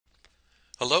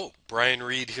Hello, Brian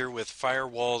Reed here with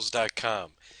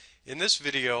Firewalls.com. In this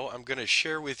video, I'm going to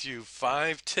share with you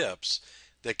 5 tips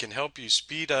that can help you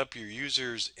speed up your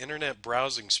user's internet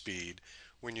browsing speed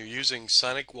when you're using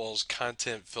SonicWALL's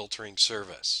content filtering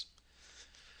service.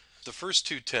 The first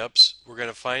 2 tips we're going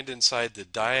to find inside the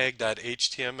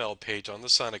diag.html page on the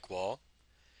SonicWALL,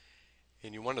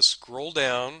 and you want to scroll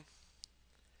down,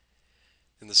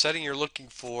 and the setting you're looking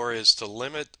for is to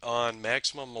limit on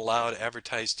maximum allowed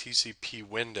advertised TCP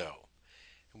window.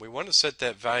 And we want to set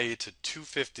that value to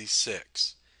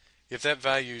 256. If that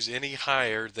value is any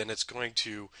higher, then it's going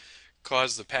to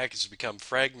cause the package to become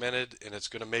fragmented, and it's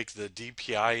going to make the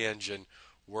DPI engine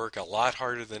work a lot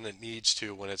harder than it needs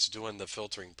to when it's doing the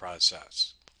filtering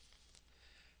process.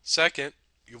 Second,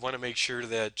 you want to make sure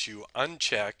that you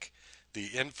uncheck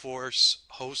the enforce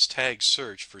host tag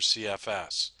search for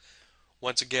CFS.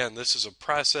 Once again, this is a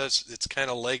process, it's kind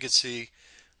of legacy,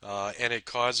 and it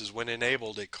causes, when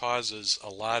enabled, it causes a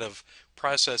lot of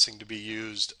processing to be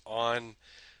used on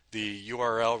the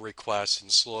URL request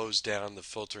and slows down the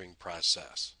filtering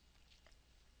process.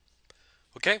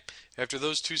 Okay, after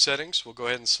those 2 settings, we'll go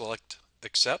ahead and select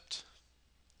Accept.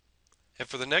 And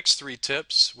for the next 3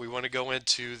 tips, we want to go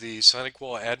into the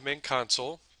SonicWALL Admin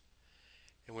Console,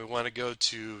 and we want to go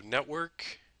to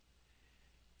Network,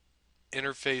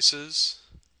 Interfaces,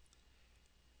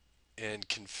 and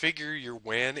configure your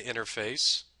WAN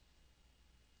interface.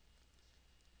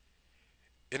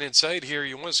 And inside here,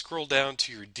 you want to scroll down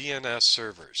to your DNS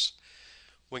servers.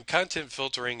 When content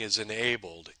filtering is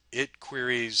enabled, it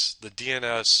queries the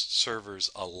DNS servers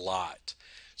a lot.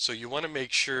 So you want to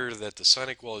make sure that the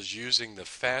SonicWALL is using the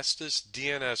fastest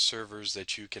DNS servers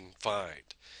that you can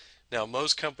find. Now,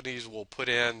 most companies will put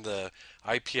in the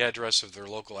IP address of their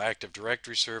local Active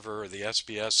Directory server or the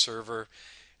SBS server,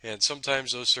 and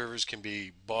sometimes those servers can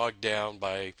be bogged down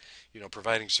by,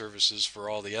 providing services for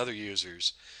all the other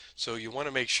users. So you want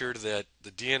to make sure that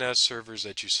the DNS servers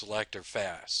that you select are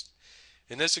fast.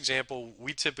 In this example,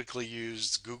 we typically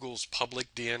use Google's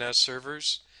public DNS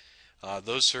servers.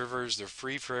 Those servers, they're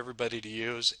free for everybody to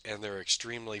use, and they're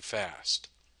extremely fast.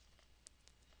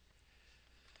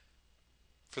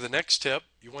 For the next tip,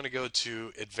 you want to go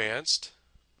to Advanced,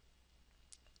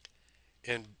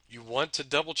 and you want to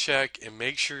double check and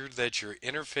make sure that your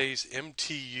interface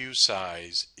Mtu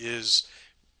size is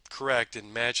correct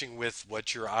and matching with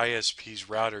what your ISP's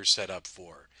router is set up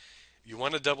for. You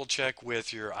want to double check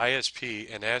with your ISP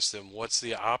and ask them what's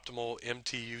the optimal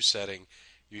Mtu setting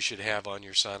you should have on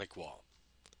your SonicWALL.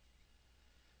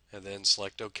 And then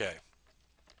select OK.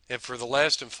 And for the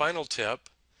last and final tip,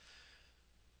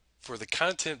 for the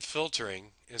content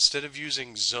filtering, instead of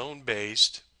using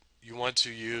zone-based, you want to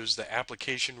use the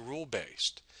application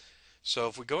rule-based. So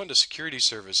if we go into Security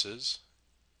Services,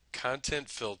 Content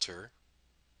Filter,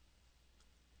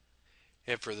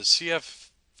 and for the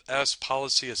CFS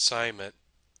policy assignment,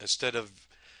 instead of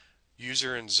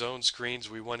user and zone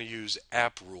screens, we want to use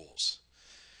app rules.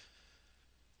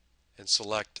 And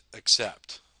select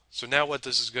Accept. So now what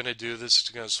this is going to do, this is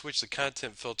going to switch the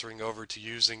content filtering over to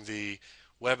using the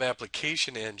web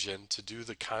application engine to do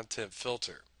the content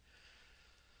filter.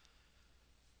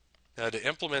 Now to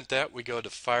implement that, we go to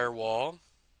Firewall,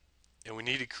 and we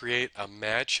need to create a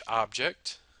match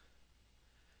object.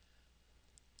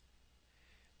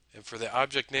 And for the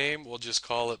object name, we'll just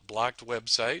call it Blocked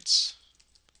Websites.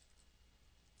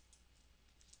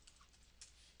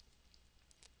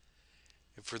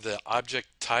 And for the object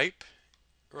type,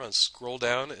 we're going to scroll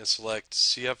down and select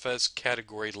CFS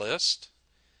Category List.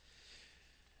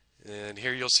 And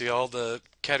here you'll see all the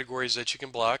categories that you can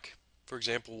block. For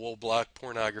example, we'll block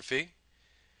pornography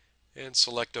and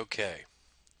select OK.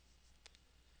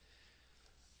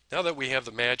 Now that we have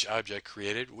the match object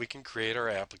created, we can create our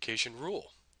application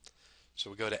rule. So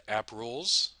we go to App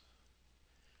Rules,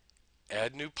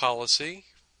 Add New Policy,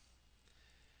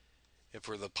 and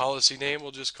for the policy name,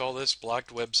 we'll just call this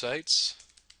Blocked Websites.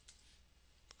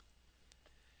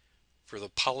 For the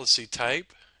policy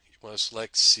type, you want to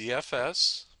select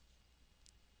CFS.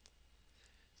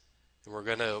 And we're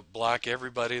going to block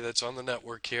everybody that's on the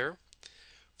network here.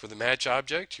 For the match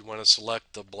object, you want to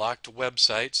select the blocked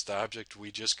websites, the object we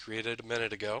just created a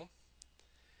minute ago.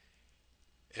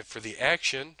 And for the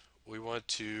action, we want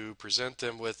to present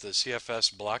them with the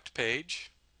CFS blocked page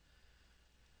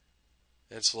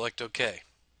and select OK.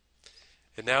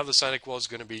 And now the SonicWALL is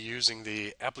going to be using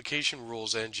the application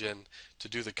rules engine to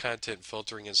do the content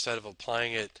filtering instead of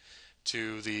applying it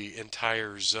to the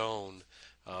entire zone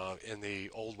in the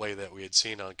old way that we had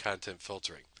seen on content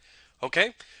filtering.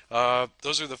 Okay,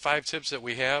 those are the 5 tips that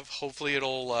we have. Hopefully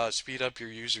it'll speed up your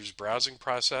user's browsing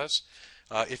process.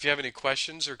 If you have any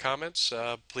questions or comments,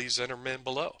 please enter them in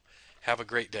below. Have a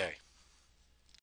great day.